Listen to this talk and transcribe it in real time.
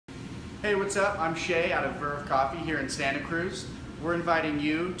Hey, what's up? I'm Shay out of Verve Coffee here in Santa Cruz. We're inviting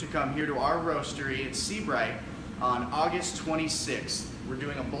you to come here to our roastery at Seabright on August 26th. We're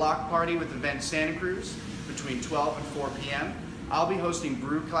doing a block party with Event Santa Cruz between 12 and 4 p.m. I'll be hosting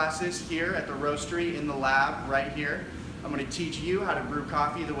brew classes here at the roastery in the lab right here. I'm going to teach you how to brew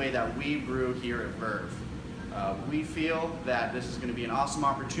coffee the way that we brew here at Verve. We feel that this is going to be an awesome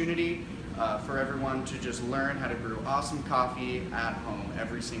opportunity for everyone to just learn how to brew awesome coffee at home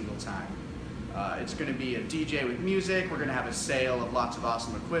every single time. It's going to be a DJ with music. We're going to have a sale of lots of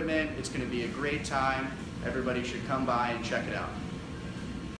awesome equipment. It's going to be a great time. Everybody should come by and check it out.